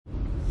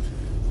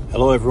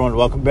Hello, everyone.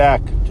 Welcome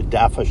back to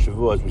Daf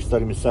HaShavua as we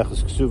study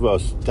Maseches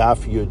Ksuvos,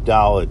 Daf Yud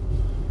Daled.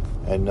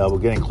 And we're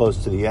getting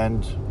close to the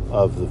end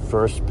of the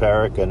first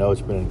parak. I know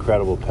it's been an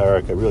incredible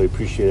parak. I really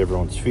appreciate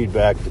everyone's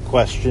feedback, the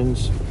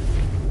questions,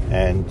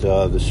 and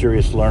the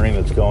serious learning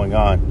that's going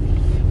on.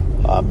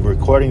 I'm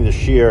recording the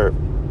shiur,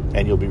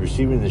 and you'll be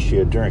receiving the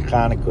shiur during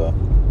Hanukkah.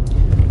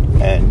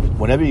 And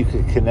whenever you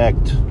can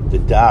connect the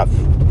Daf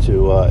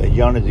to a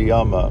Yonah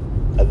D'Yoma,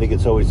 I think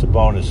it's always a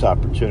bonus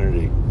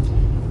opportunity.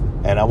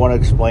 And I want to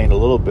explain a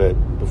little bit,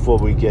 before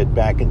we get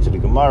back into the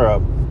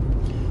Gemara,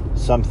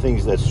 some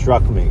things that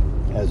struck me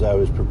as I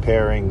was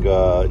preparing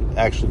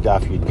actually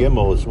Daf Yud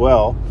Gimel as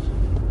well,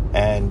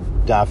 and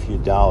Daf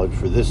Yud Daled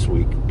for this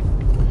week.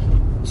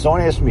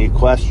 Someone asked me a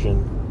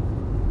question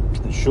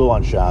in Shul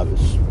on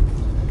Shabbos.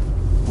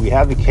 We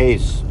have the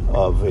case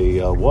of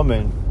a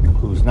woman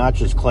who's not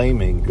just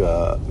claiming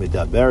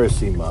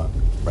Medaberes Ima,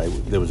 right?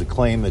 There was a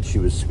claim that she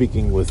was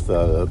speaking with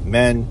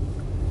men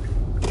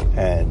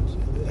and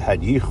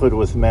had yichud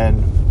with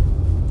men.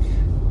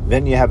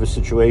 Then you have a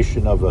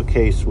situation of a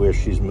case where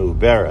she's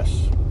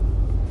mu'beres.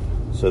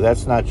 So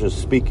that's not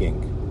just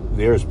speaking.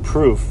 There's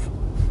proof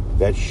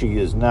that she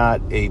is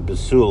not a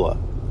basula.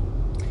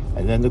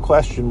 And then the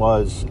question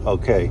was,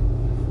 okay,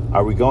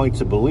 are we going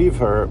to believe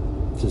her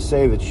to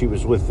say that she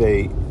was with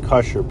a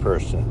kosher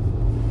person?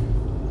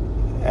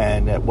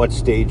 And at what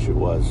stage it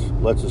was?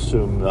 Let's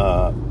assume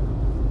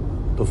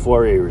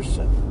before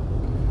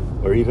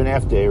Erusin, or even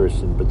after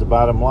Erusin. But the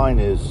bottom line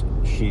is,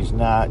 she's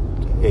not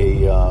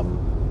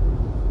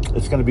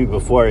it's going to be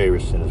before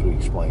Erusin, as we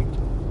explained.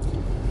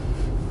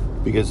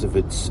 Because if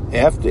it's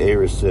after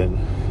Erusin,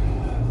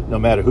 no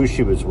matter who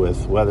she was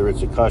with, whether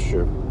it's a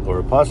kosher or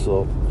a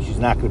puzzle, she's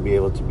not going to be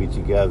able to be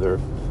together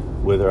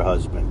with her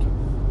husband.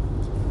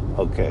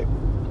 Okay.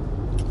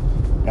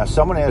 Now,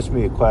 someone asked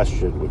me a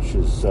question, which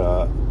is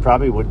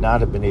probably would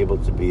not have been able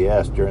to be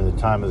asked during the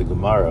time of the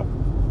Gemara.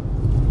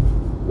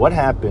 What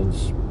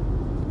happens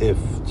if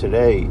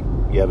today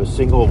you have a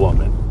single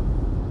woman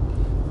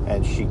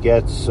and she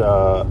becomes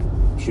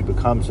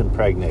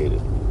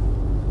impregnated,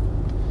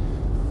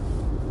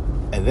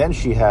 and then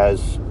she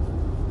has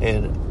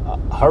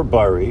her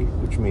bari,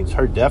 which means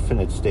her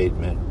definite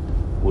statement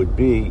would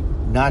be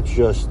not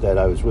just that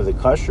I was with a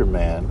kosher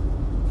man,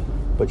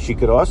 but she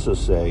could also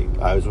say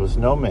I was with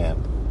no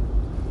man.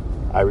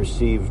 I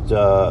received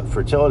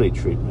fertility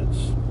treatments,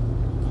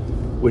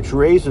 which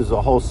raises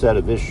a whole set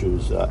of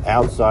issues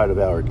outside of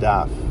our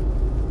daf,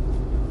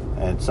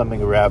 and something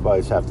the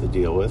rabbis have to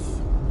deal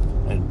with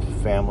and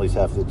families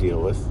have to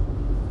deal with.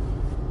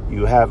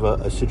 You have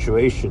a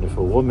situation, if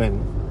a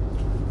woman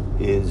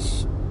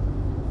is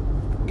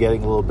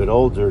getting a little bit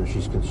older and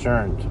she's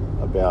concerned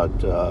about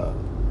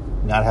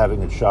not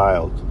having a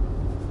child,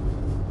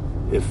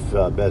 if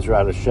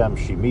Bezrat Hashem,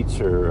 she meets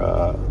her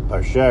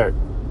parsheret,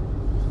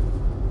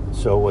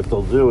 so what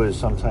they'll do is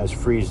sometimes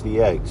freeze the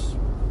eggs,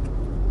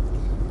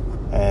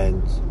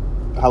 and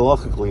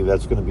halakhically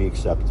that's going to be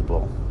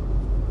acceptable.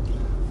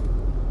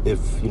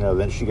 If,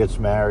 then she gets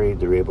married,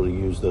 they're able to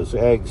use those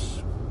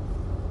eggs,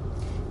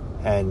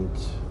 and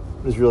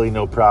there's really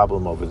no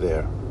problem over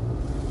there.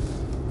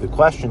 The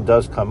question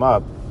does come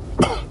up,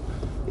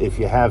 if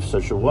you have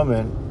such a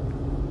woman,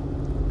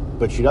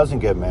 but she doesn't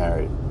get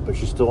married, but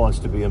she still wants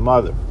to be a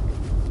mother.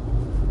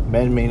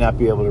 Men may not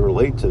be able to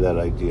relate to that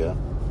idea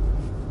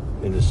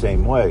in the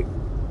same way.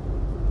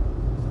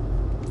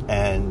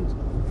 And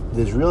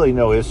there's really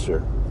no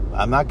issur.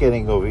 I'm not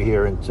getting over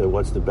here into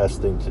what's the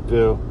best thing to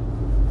do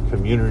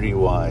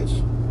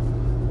community-wise,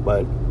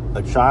 but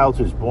a child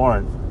who's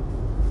born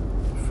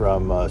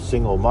from a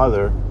single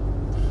mother,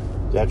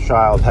 that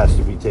child has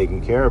to be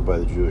taken care of by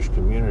the Jewish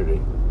community,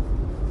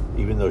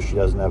 even though she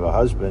doesn't have a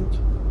husband,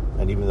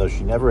 and even though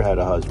she never had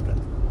a husband.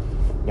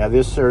 Now,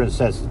 there's certain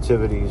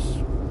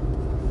sensitivities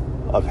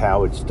of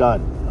how it's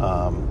done.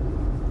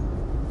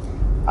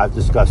 I've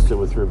discussed it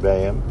with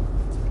Rebbeim,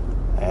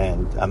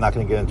 and I'm not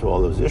going to get into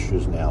all those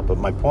issues now, but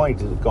my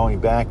point is,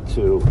 going back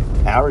to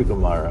our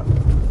Gemara,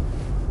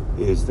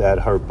 is that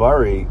her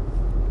bari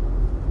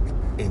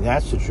in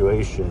that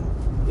situation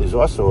is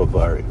also a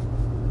bari.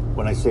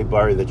 When I say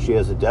bari, that she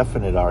has a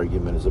definite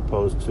argument as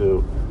opposed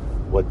to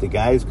what the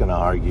guy is going to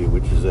argue,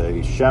 which is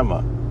a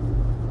shema.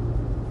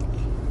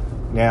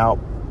 Now,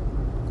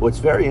 what's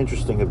very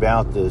interesting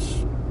about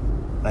this,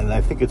 and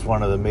I think it's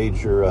one of the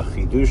major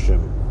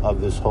chidushim of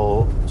this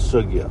whole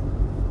sugya,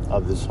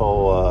 of this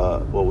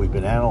whole what we've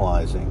been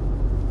analyzing.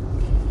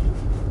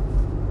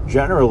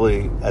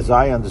 Generally, as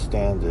I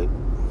understand it,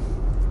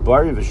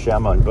 Bari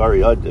V'Shema and Bari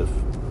Adif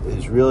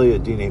is really a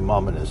Dinei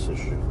Mamonis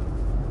issue.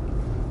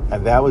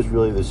 And that was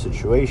really the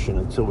situation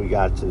until we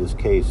got to this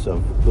case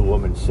of the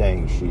woman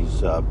saying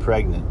she's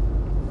pregnant,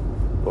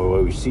 or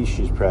where we see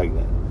she's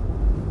pregnant,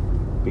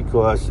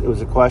 because it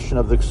was a question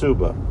of the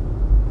ksuba.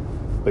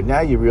 But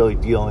now you're really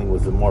dealing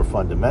with a more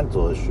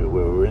fundamental issue,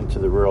 where we're into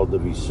the world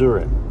of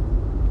Isurin.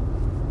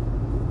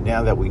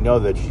 Now that we know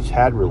that she's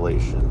had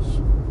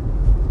relations,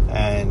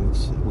 and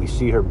we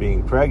see her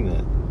being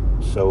pregnant,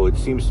 So it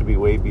seems to be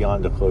way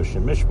beyond the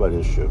Choshen Mishpat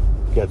issue.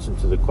 It gets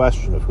into the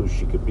question of who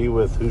she could be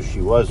with, who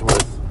she was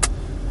with,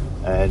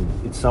 and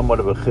it's somewhat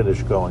of a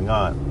chiddush going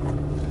on.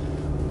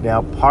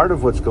 Now, part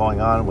of what's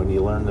going on when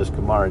you learn this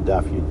Gemara in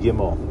Daf Yud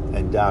Gimel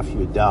and Daf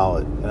Yud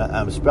Dalet, and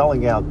I'm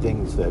spelling out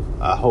things that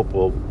I hope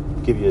will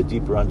give you a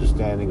deeper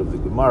understanding of the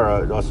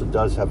Gemara. It also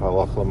does have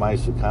halach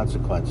l'maisa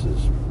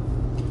consequences.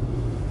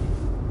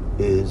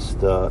 Is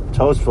the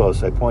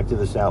Tosfos, I pointed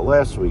this out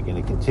last week, and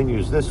it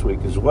continues this week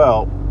as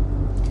well.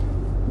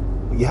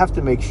 You have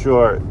to make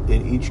sure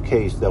in each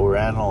case that we're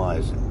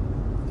analyzing,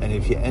 and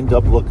if you end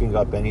up looking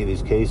up any of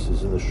these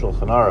cases in the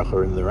Shulchan Aruch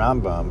or in the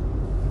Rambam,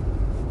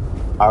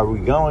 are we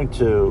going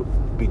to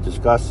be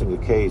discussing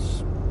a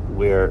case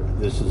where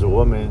this is a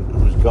woman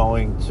who's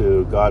going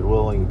to, God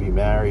willing, be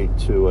married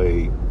to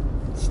a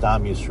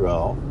Stam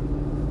Yisrael,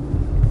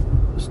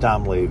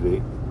 Stam Levi,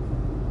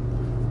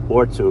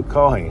 or to a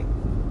Kohen?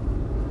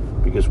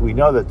 Because we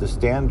know that the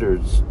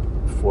standards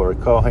for a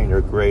Kohen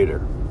are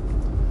greater.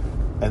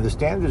 And the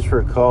standards for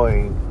a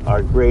Kohen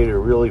are greater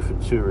really for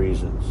two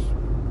reasons,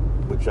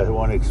 which I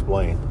want to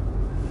explain.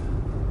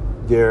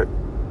 They're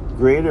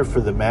greater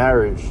for the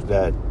marriage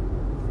that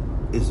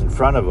is in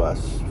front of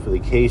us, for the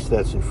case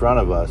that's in front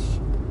of us,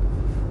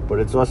 but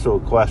it's also a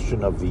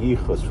question of the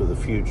yichus for the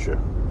future.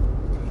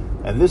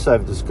 And this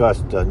I've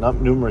discussed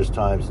numerous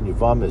times in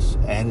Yevamos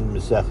and in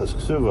Maseches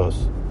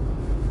Ksuvos,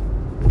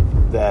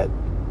 that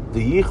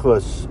the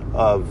yichus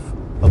of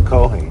a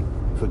Kohen,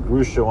 if a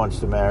Grusha wants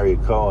to marry a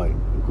Kohen,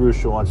 a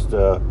Gioris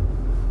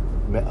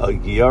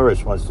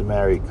wants to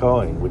marry a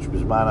Kohen, which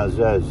Bizman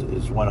Azez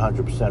is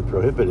 100%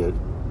 prohibited,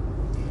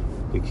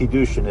 the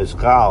Kiddushin is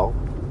Chal,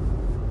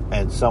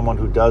 and someone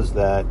who does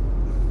that,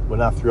 we're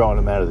not throwing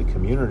him out of the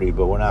community,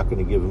 but we're not going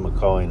to give him a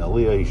Kohen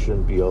Aliyah. He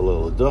shouldn't be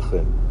Olel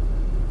Aduchin.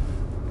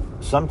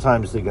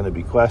 Sometimes there are going to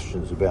be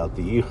questions about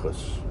the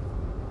yichus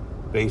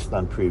based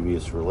on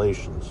previous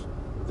relations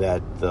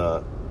that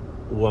the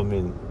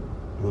woman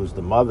who's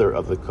the mother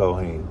of the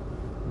Kohen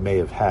may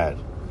have had.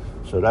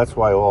 So that's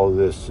why all of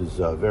this is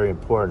very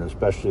important,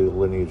 especially the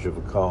lineage of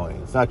a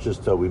Kohen. It's not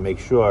just that we make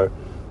sure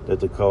that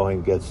the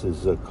Kohen gets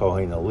his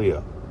Kohen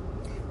Aliyah,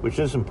 which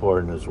is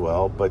important as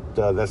well, but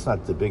that's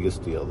not the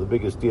biggest deal. The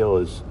biggest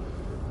deal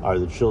are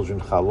the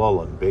children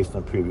chalolim, based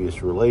on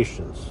previous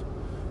relations.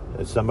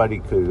 And somebody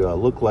could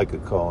look like a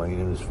Kohen,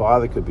 and his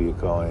father could be a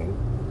Kohen,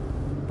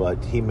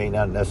 but he may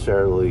not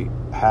necessarily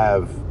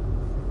have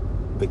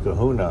the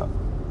kahuna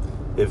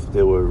if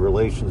there were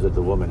relations that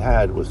the woman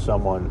had with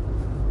someone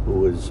who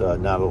was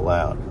not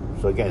allowed.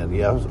 So again,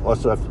 you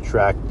also have to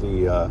track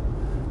the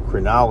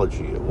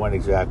chronology of when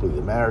exactly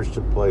the marriage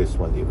took place,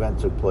 when the event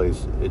took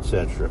place,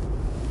 etc.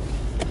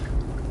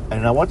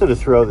 And I wanted to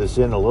throw this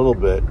in a little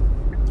bit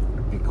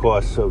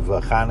because of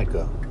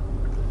Hanukkah.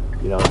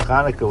 You know, in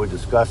Hanukkah we're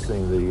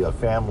discussing the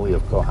family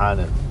of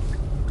Kohanim.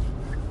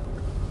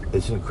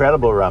 It's an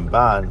incredible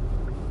Ramban,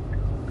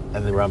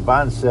 and the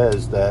Ramban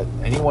says that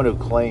anyone who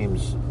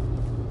claims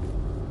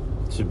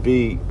to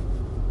be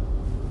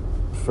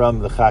from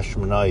the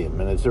Chashmonayim,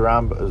 and it's a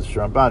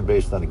Ramban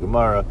based on a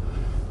Gemara,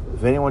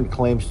 if anyone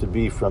claims to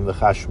be from the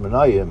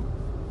Chashmonayim,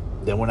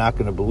 then we're not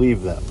going to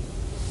believe them.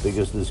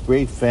 Because this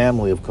great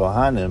family of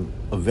Kohanim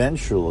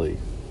eventually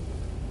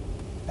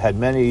had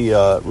many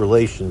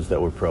relations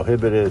that were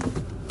prohibited.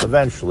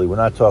 Eventually, we're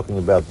not talking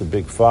about the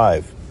big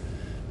five,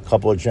 a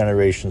couple of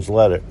generations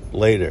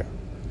later.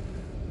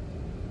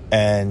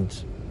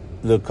 And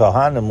the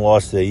Kohanim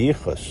lost their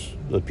yichus.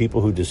 The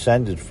people who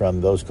descended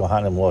from those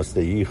Kohanim lost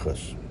their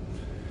yichus.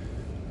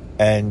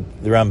 And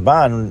the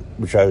Ramban,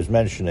 which I was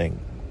mentioning,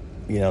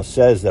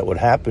 says that what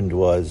happened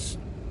was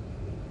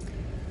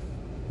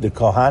the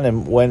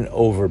Kohanim went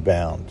over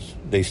bounds.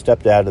 They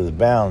stepped out of the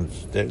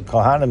bounds. The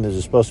Kohanim,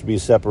 there's supposed to be a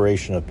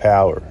separation of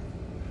power.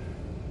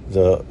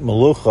 The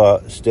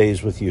Melucha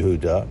stays with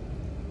Yehuda,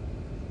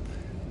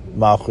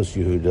 Malchus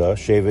Yehuda,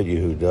 Shevet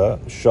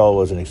Yehuda, Shaul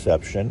was an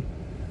exception.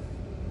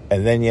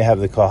 And then you have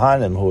the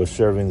Kohanim who are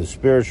serving the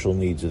spiritual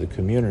needs of the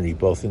community,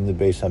 both in the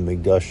Beis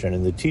HaMikdash and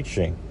in the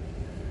teaching.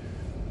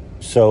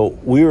 So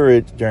we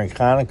were during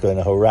Hanukkah in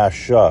a Horash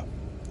Shah.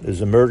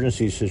 There's an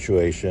emergency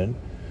situation.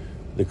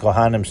 The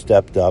Kohanim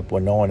stepped up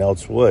when no one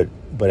else would.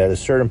 But at a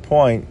certain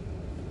point,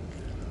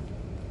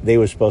 they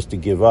were supposed to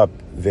give up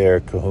their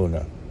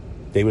kahuna.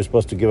 They were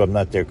supposed to give up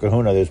not their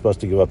kahuna, they were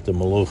supposed to give up the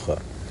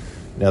Melucha.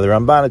 Now the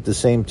Ramban at the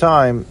same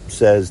time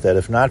says that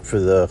if not for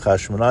the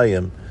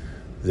Chashmonayim,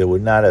 there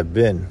would not have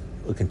been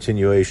a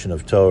continuation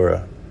of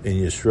Torah in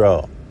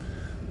Yisrael.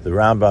 The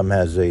Rambam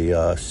has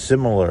a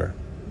similar,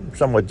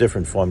 somewhat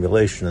different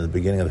formulation in the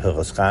beginning of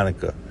Hilchos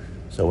Chanukah.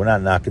 So we're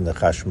not knocking the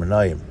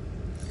Chashmonayim.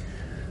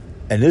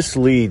 And this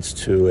leads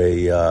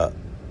to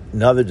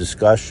another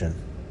discussion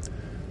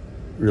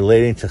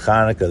relating to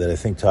Hanukkah that I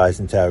think ties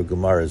into our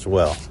Gemara as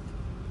well.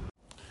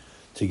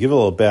 To give a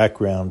little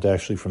background,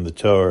 actually, from the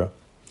Torah,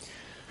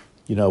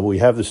 we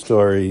have the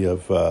story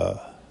of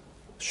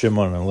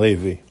Shimon and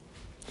Levi.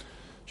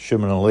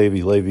 Shimon and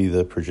Levi,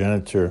 the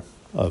progenitor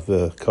of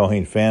the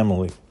Kohen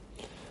family,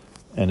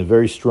 and a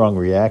very strong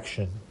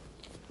reaction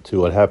to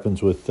what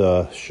happens with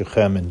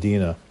Shechem and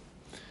Dinah.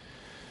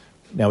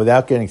 Now,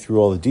 without getting through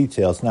all the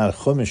details, not a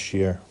Chumash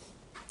here,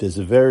 there's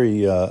a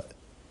very, I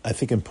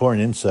think,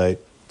 important insight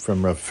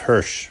from Rav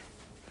Hirsch,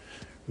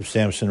 Rav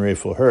Samson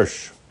Raphael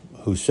Hirsch,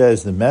 who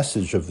says the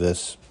message of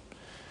this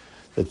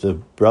that the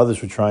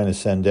brothers were trying to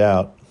send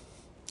out,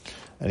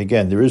 and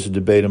again, there is a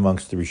debate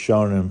amongst the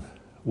Rishonim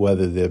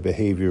whether their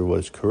behavior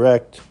was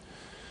correct.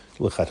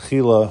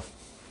 L'chatchila,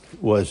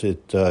 was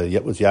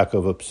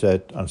Yaakov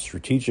upset on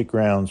strategic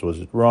grounds? Was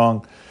it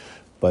wrong?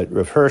 But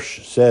Rav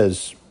Hirsch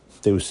says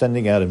they were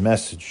sending out a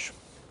message: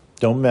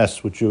 don't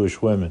mess with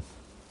Jewish women.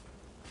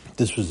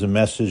 This was a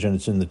message, and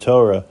it's in the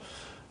Torah,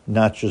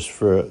 not just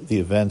for the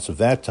events of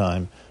that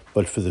time,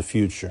 but for the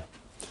future.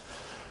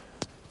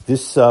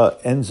 This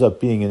ends up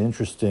being an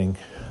interesting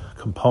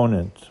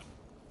component,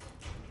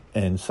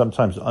 and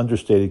sometimes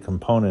understated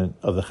component,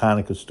 of the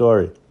Hanukkah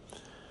story.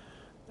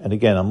 And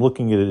again, I'm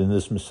looking at it in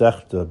this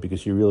Masechta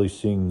because you're really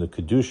seeing the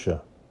Kedusha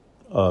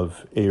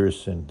of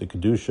Erusin, the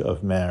Kedusha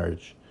of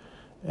marriage,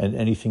 and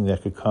anything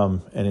that could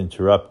come and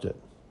interrupt it.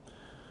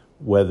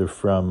 Whether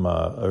from,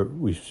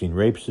 we've seen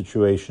rape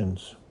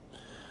situations,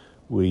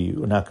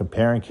 we're not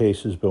comparing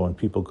cases, but when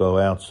people go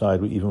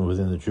outside, even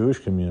within the Jewish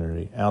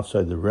community,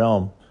 outside the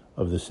realm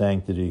of the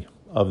sanctity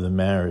of the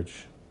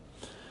marriage,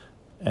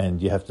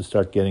 and you have to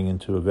start getting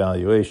into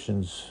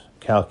evaluations,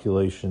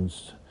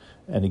 calculations,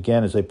 and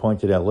again, as I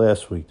pointed out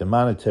last week, the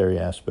monetary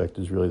aspect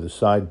is really the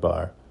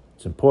sidebar.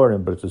 It's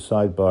important, but it's a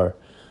sidebar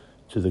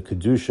to the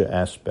Kedusha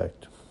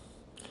aspect.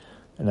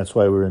 And that's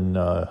why we're in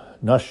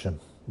Nashim.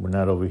 We're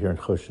not over here in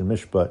Choshen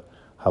Mishpat,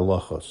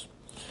 Halachos.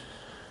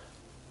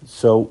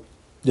 So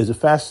there's a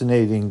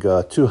fascinating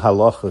two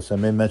halachos. I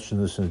may mention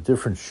this in a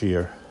different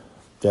shir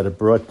that are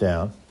brought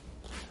down.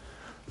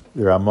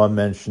 The Ramah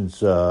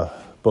mentions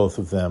both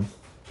of them.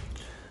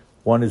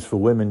 One is for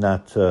women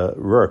not to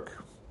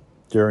work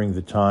during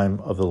the time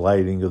of the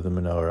lighting of the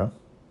menorah.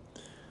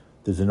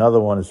 There's another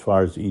one as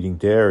far as eating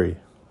dairy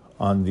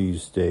on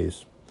these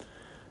days.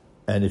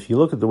 And if you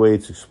look at the way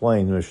it's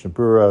explained, Mishnah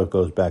Berurah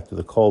goes back to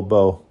the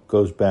Kolbo,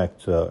 goes back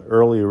to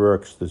earlier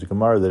works. There's a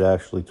Gemara that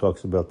actually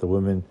talks about the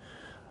women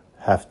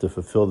have to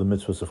fulfill the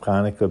mitzvahs of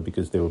Hanukkah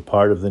because they were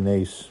part of the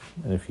Nes.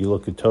 And if you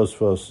look at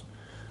Tosfos,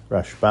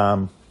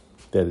 Rashbam,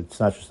 that it's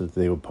not just that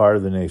they were part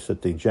of the Nes,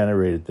 that they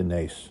generated the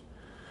Nes.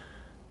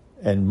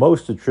 And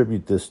most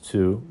attribute this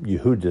to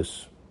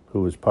Yehudis,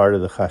 who was part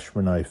of the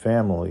Hashmonai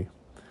family.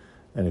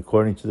 And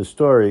according to the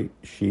story,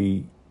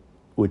 she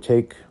would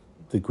take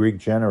the Greek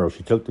general.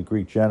 She took the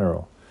Greek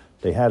general.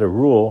 They had a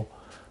rule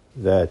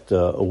that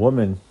a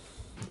woman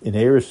in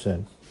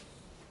Erusin,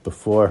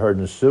 before her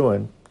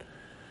Nisuin,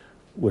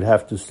 would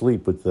have to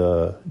sleep with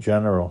the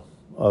general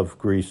of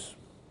Greece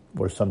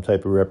or some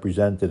type of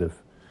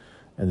representative.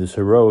 And this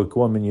heroic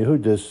woman,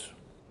 Yehudis,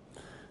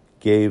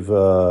 gave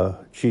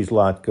cheese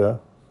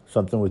latke,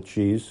 something with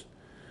cheese,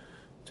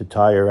 to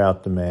tire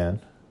out the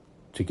man,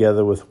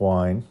 together with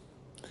wine,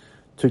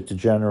 took the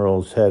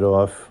general's head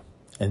off,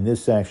 and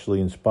this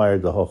actually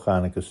inspired the whole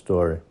Hanukkah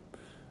story.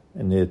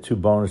 And there are two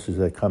bonuses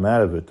that come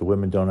out of it. The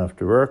women don't have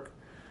to work,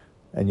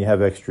 and you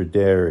have extra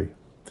dairy.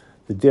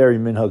 The dairy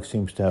minhag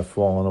seems to have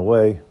fallen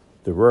away,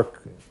 the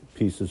work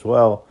piece as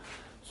well,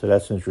 so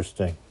that's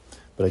interesting.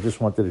 But I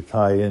just wanted to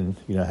tie in,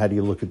 how do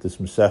you look at this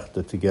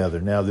Masechta together?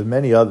 Now, there are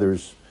many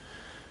others,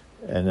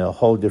 and a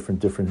whole different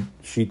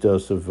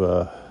shitos of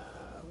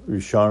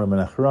Rishonim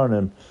and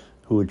Achronim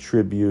who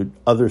attribute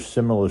other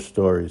similar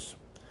stories,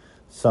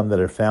 some that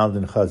are found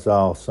in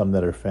Chazal, some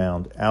that are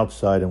found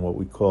outside in what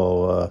we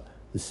call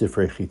the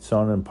Sifrei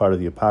Chitzonim, part of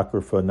the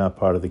Apocrypha, not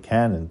part of the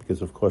canon,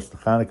 because of course the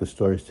Hanukkah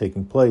story is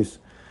taking place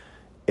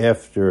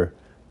after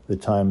the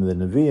time of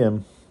the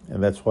Nevi'im,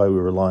 and that's why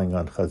we're relying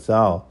on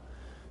Chazal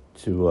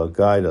to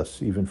guide us,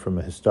 even from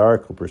a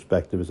historical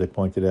perspective, as I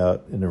pointed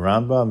out in the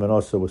Rambam, and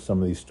also with some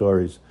of these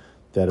stories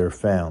that are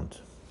found.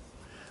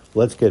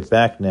 Let's get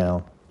back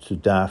now to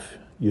Daf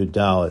Yud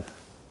Daled.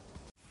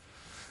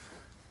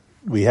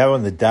 We have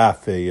on the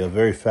Daf a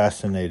very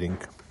fascinating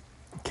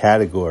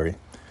category.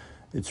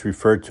 It's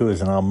referred to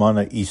as an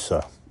Almana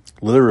Isa.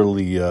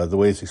 Literally, the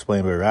way it's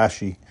explained by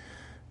Rashi,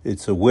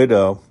 it's a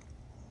widow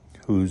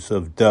who's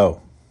of dough.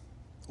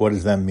 What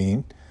does that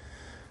mean?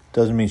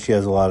 Doesn't mean she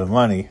has a lot of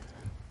money,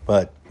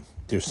 but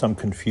there's some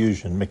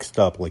confusion mixed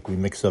up, like we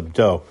mix up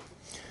dough.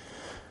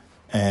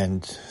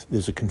 And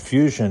there's a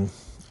confusion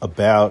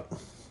about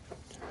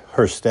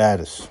her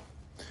status.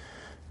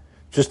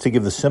 Just to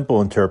give the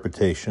simple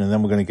interpretation, and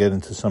then we're going to get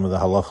into some of the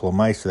halacha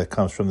l'maisa that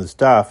comes from this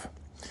daf.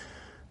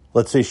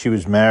 Let's say she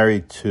was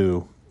married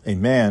to a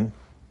man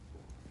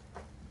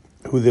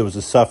who there was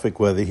a suffix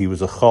whether he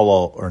was a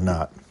chalal or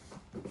not.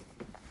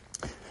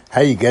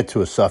 How you get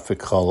to a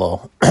suffix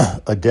chalal,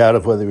 a doubt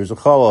of whether he was a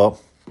chalal,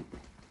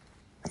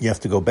 you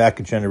have to go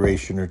back a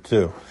generation or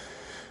two.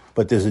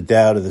 But there's a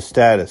doubt of the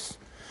status.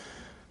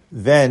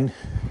 Then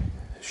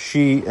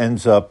she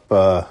ends up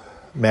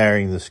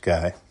marrying this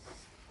guy,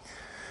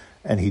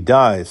 and he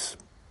dies.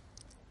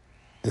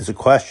 There's a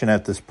question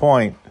at this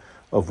point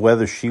of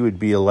whether she would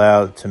be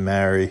allowed to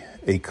marry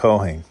a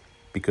Kohen.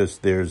 because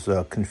there's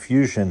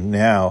confusion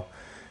now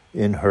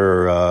in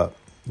her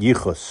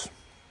yichus,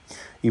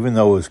 even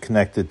though it was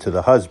connected to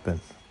the husband.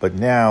 But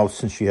now,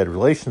 since she had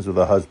relations with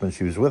the husband,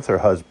 she was with her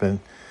husband,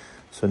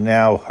 so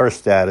now her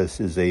status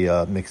is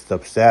a mixed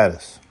up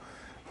status.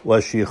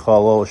 Was she a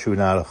chala or she was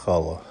not a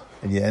chala?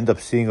 And you end up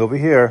seeing over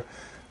here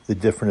the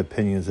different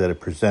opinions that are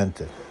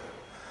presented.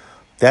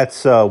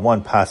 That's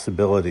one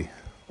possibility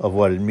of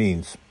what it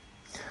means.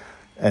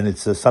 And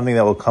it's something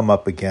that will come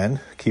up again.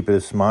 Keep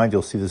it in mind.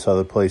 You'll see this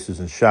other places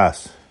in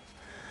Shas.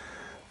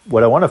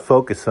 What I want to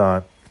focus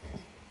on,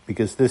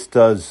 because this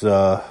does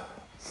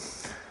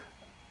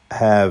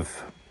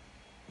have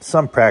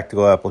some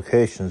practical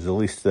applications, at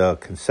least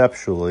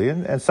conceptually,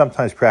 and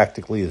sometimes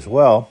practically as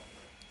well,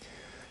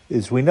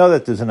 is we know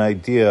that there's an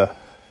idea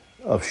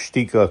of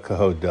shtika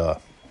kahoda.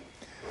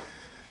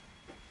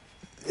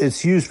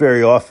 It's used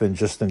very often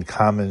just in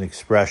common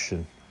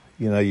expression.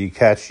 You know, you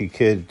catch your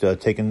kid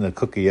taking the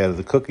cookie out of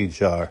the cookie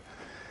jar,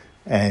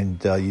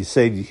 and you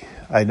say,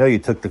 I know you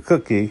took the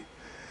cookie,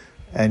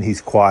 and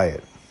he's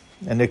quiet.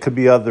 And there could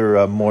be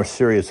other more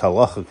serious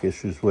halachic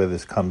issues where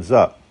this comes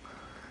up.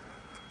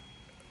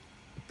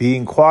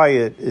 Being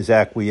quiet is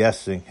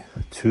acquiescing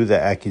to the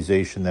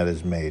accusation that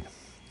is made.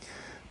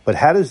 But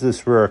how does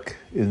this work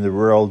in the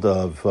world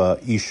of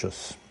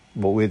ishus,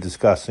 what we're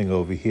discussing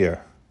over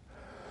here?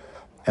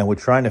 And we're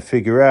trying to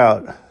figure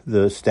out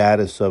the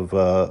status of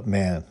a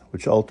man,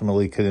 which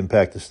ultimately could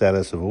impact the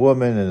status of a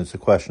woman, and it's a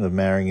question of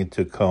marrying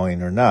into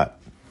Kohen or not.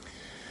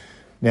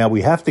 Now,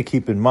 we have to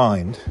keep in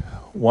mind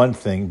one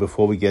thing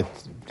before we get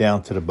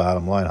down to the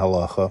bottom line,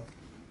 halacha,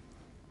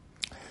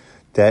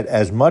 that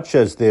as much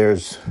as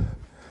there's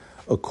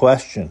a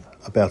question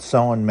about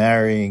someone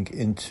marrying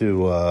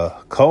into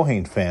a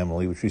Kohen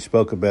family, which we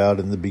spoke about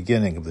in the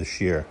beginning of this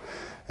year,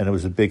 and it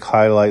was a big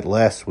highlight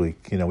last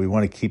week. You know, we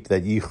want to keep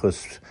that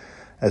yichus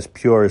as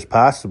pure as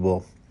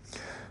possible,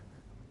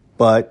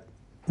 but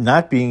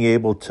not being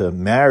able to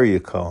marry a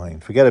Kohen,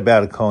 forget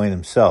about a Kohen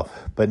himself,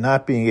 but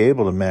not being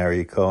able to marry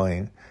a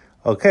Kohen,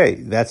 okay,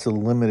 that's a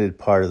limited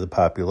part of the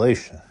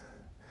population.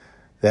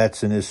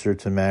 That's an issur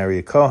to marry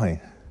a Kohen.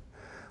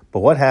 But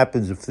what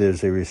happens if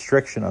there's a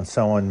restriction on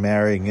someone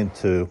marrying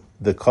into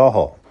the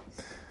kohol?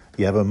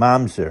 You have a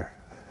mamzer,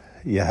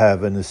 you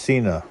have a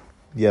nesina,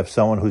 you have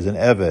someone who's an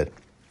eved.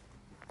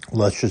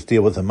 Let's just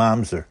deal with a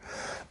mamzer.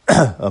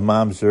 A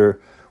mamzer,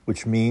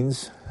 which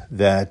means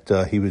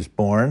that he was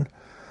born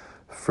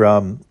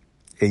from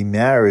a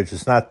marriage.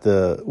 It's not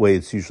the way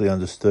it's usually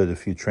understood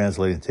if you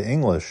translate it into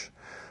English,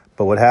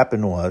 but what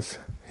happened was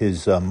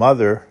his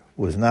mother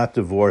was not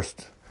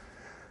divorced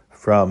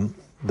from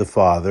the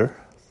father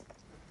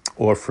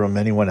or from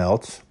anyone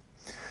else,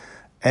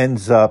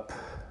 ends up,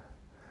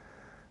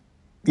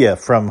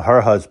 from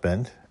her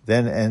husband,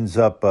 then ends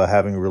up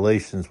having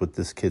relations with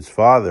this kid's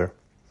father.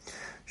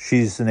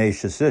 She's an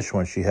Ashes Ish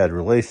when she had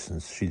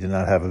relations. She did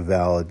not have a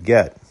valid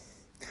get.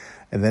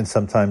 And then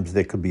sometimes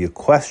there could be a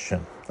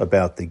question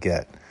about the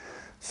get.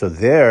 So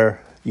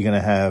there, you're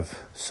going to have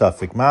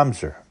Safek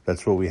Mamzer.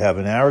 That's what we have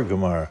in our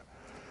Gemara.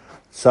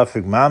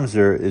 Safek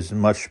Mamzer is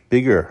much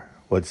bigger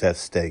what's at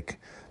stake.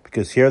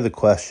 Because here the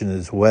question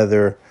is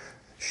whether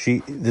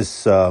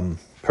this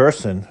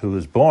person who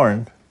was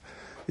born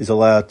is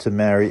allowed to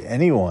marry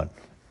anyone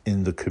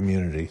in the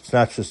community. It's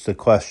not just a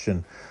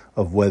question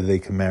of whether they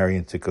can marry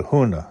into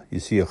kahuna. You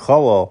see, a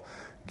chalal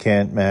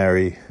can't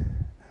marry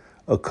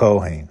a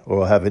kohen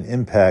or have an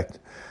impact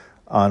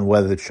on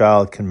whether the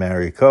child can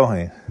marry a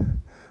kohen.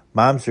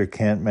 Mamzer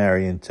can't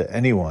marry into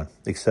anyone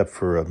except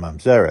for a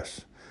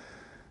mamzeres.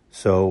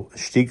 So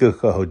shtika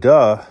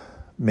kahoda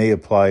may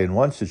apply in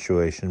one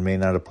situation, may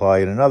not apply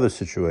in another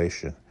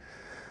situation.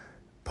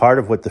 Part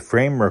of what the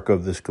framework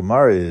of this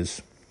Gemara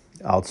is,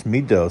 als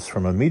midos,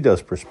 from a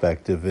midos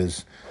perspective,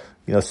 is,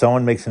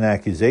 someone makes an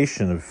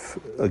accusation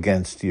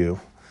against you.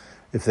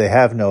 If they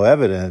have no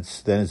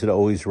evidence, then is it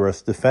always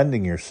worth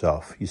defending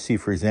yourself? You see,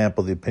 for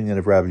example, the opinion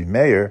of Rabbi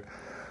Meir,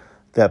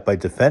 that by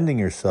defending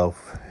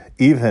yourself,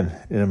 even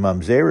in a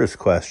mamzeres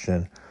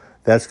question,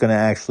 that's going to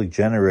actually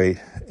generate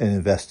an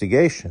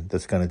investigation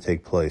that's going to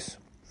take place.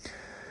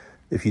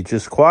 If you're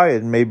just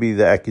quiet, maybe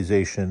the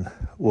accusation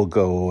will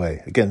go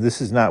away. Again,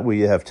 this is not where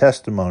you have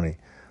testimony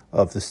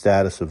of the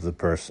status of the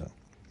person.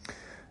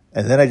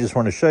 And then I just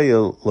want to show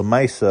you,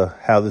 Lamaisa,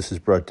 how this is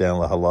brought down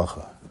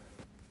lahalacha.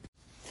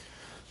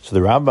 So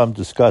the Rambam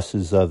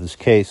discusses this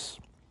case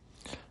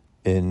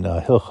in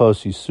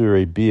Hilchos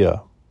Yisurei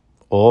Bia,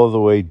 all the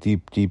way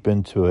deep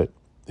into it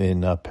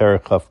in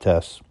Perek Chaf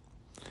Tes.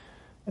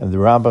 And the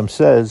Rambam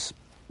says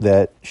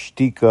that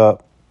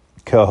shtika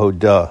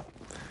kahoda.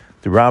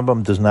 The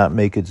Rambam does not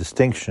make a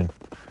distinction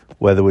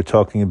whether we're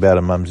talking about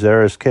a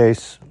mamzeres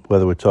case,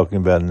 whether we're talking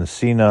about a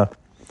nesina,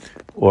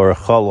 or a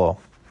chalal.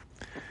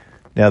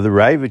 Now the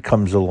Ravid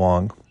comes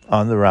along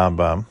on the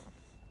Rambam,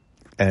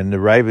 and the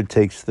Ravid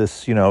takes this,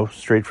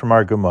 straight from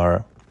our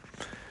Gemara.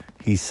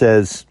 He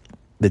says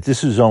that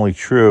this is only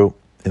true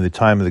in the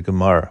time of the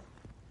Gemara,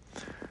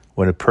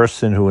 when a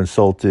person who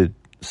insulted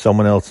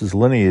someone else's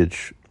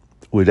lineage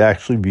would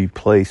actually be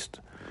placed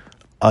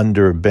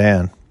under a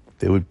ban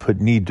They would put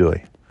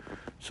nidui.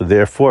 So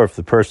therefore, if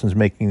the person's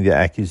making the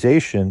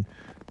accusation,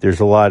 there's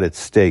a lot at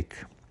stake.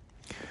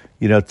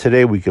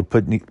 Today we could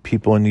put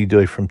people in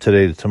nidui from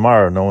today to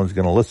tomorrow. No one's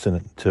going to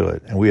listen to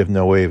it, and we have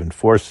no way of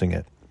enforcing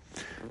it.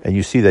 And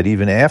you see that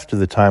even after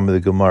the time of the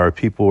Gemara,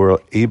 people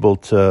were able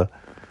to,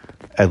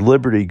 at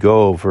liberty,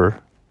 go over,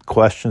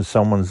 question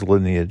someone's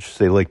lineage,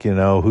 say,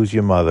 who's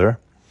your mother?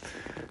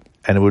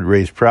 And it would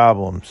raise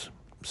problems.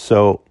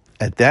 So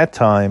at that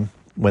time,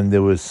 when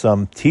there was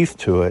some teeth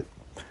to it,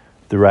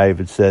 the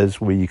Raavad says,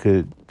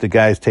 the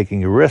guy's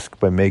taking a risk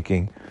by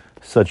making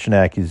such an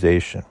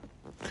accusation.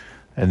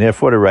 And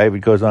therefore, the Raavad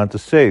goes on to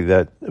say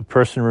that a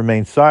person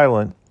remains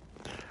silent.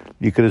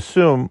 You could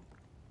assume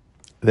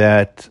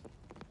that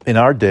in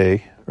our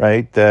day,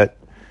 right, that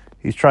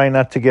he's trying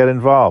not to get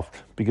involved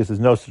because there's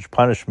no such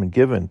punishment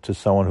given to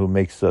someone who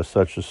makes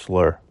such a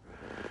slur.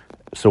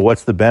 So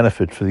what's the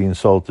benefit for the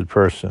insulted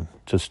person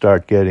to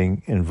start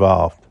getting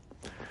involved?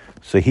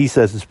 So he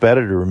says it's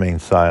better to remain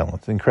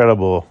silent.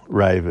 Incredible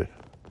Raavad.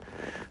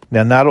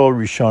 Now, not all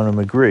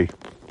Rishonim agree.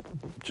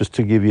 Just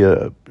to give you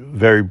a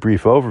very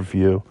brief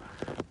overview,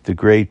 the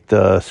great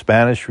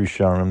Spanish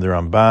Rishonim, the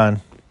Ramban,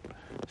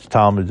 his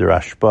Talmud, the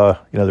Rashba.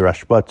 The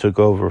Rashba took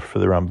over for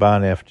the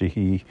Ramban after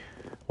he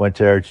went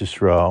to Eretz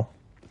Yisrael.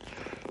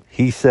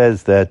 He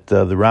says that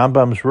the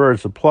Rambam's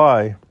words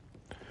apply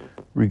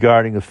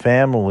regarding a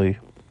family.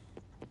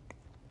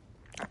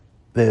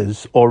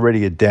 There's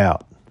already a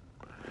doubt,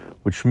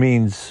 which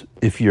means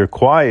if you're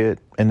quiet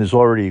and there's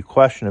already a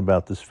question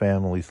about this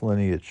family's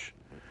lineage.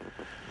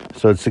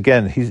 So it's,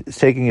 again, he's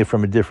taking it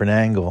from a different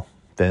angle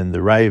than the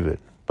Raavad,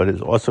 but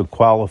it's also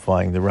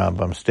qualifying the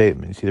Rambam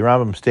statement. You see, the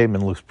Rambam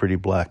statement looks pretty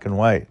black and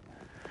white.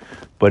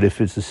 But if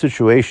it's a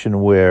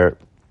situation where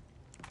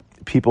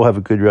people have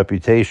a good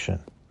reputation,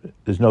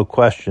 there's no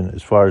question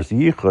as far as the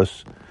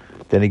yichus,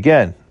 then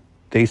again,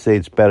 they say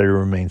it's better to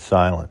remain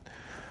silent.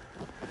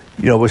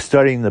 We're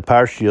studying the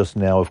parshios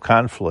now of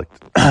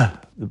conflict, the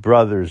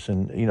brothers,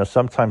 and,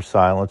 sometimes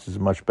silence is a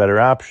much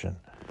better option.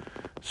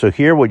 So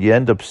here what you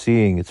end up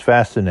seeing, it's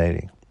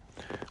fascinating.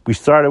 We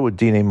started with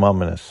Dinei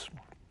Mamonos.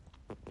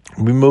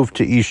 We moved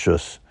to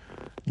Ishus.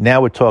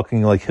 Now we're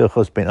talking like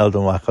Hilchos Ben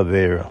Eldon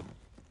Lachavera.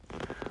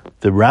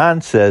 The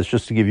Ran says,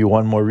 just to give you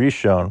one more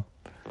Rishon,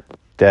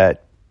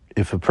 that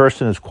if a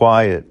person is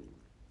quiet,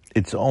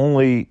 it's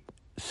only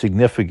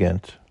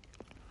significant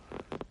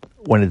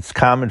when it's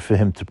common for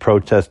him to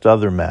protest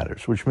other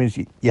matters, which means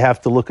you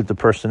have to look at the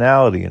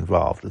personality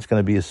involved. It's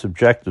going to be a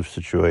subjective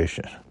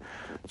situation.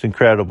 It's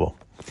incredible.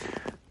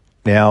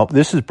 Now,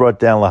 this is brought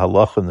down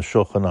lahalacha in the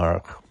Shulchan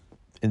Aruch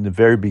in the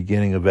very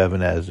beginning of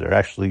Even Ezer.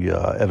 Actually,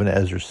 Even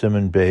Ezer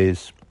Simon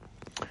Beis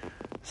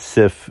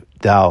Sif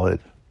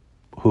Daled,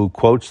 who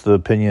quotes the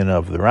opinion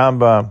of the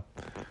Rambam.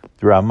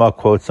 The Ramah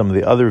quotes some of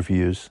the other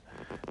views.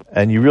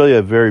 And you really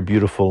have very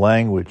beautiful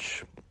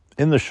language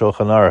in the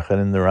Shulchan Aruch and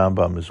in the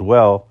Rambam as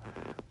well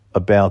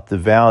about the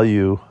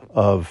value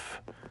of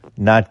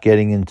not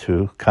getting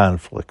into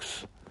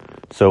conflicts.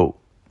 So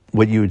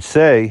what you would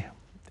say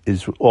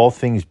is, all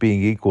things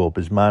being equal,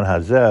 bisman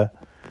hazeh,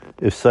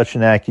 if such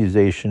an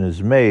accusation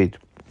is made,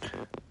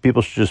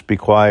 people should just be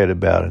quiet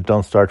about it.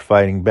 Don't start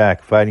fighting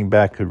back. Fighting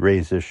back could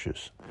raise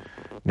issues.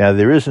 Now,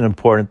 there is an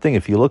important thing.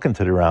 If you look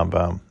into the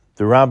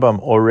Rambam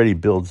already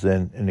builds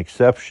in an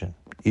exception,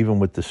 even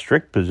with the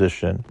strict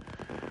position,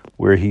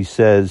 where he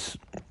says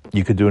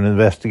you could do an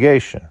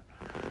investigation.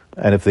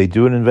 And if they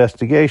do an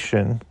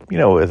investigation,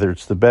 whether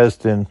it's the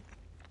Beis Din,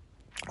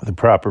 the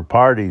proper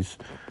parties,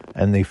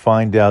 and they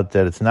find out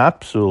that it's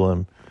not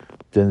psulim,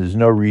 then there's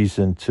no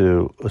reason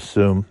to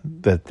assume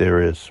that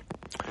there is.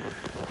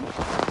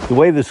 The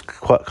way this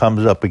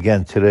comes up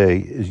again today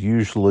is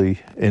usually,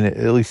 in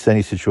at least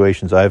any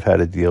situations I've had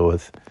to deal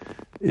with,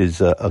 is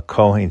a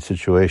Kohen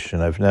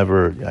situation. I've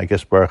never, I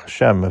guess Baruch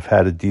Hashem, have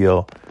had to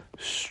deal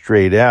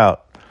straight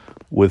out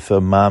with a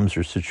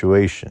mamzer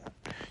situation.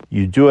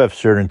 You do have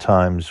certain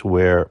times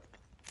where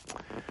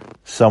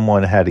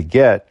someone had a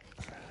get,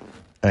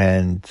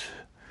 and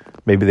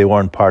maybe they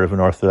weren't part of an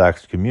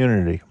Orthodox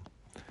community.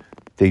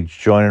 They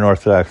join an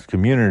Orthodox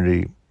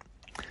community,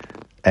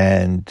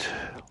 and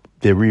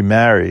they're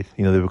remarried.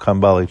 They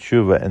become Balei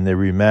Tshuva, and they're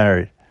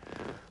remarried.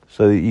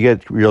 So you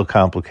get real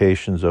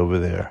complications over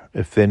there.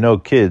 If there are no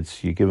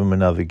kids, you give them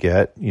another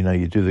get.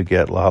 You do the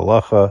get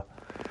lahalacha.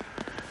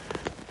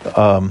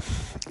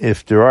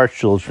 If there are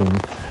children,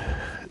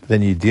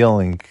 then you're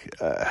dealing,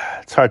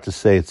 it's hard to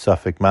say it's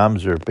Suffolk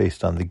Mamzer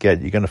based on the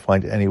get. You're going to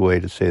find any way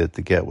to say that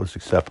the get was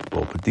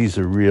acceptable. But these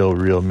are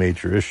real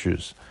major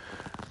issues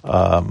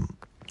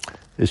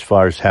as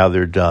far as how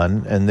they're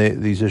done. And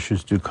these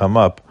issues do come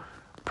up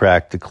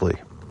practically.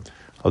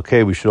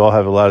 Okay, we should all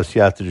have a lot of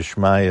siyata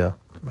d'shmaya,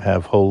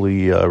 have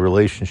holy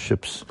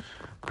relationships,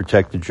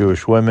 protect the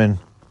Jewish women.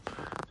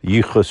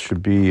 The yichus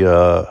should be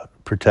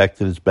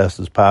protected as best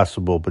as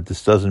possible. But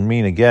this doesn't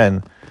mean,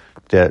 again,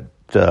 that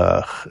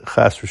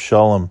chas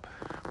v'shalom,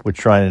 we're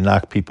trying to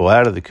knock people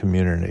out of the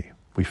community.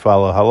 We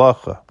follow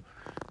halacha.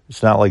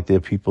 It's not like they're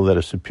people that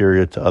are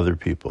superior to other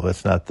people.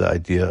 That's not the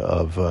idea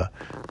of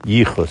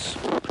yichus.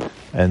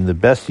 And the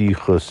best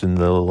yichus in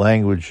the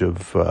language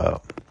of,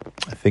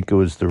 I think it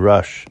was the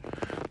Rush,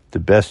 the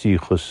best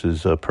yichus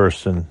is a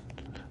person's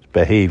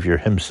behavior,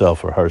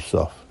 himself or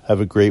herself.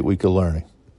 Have a great week of learning.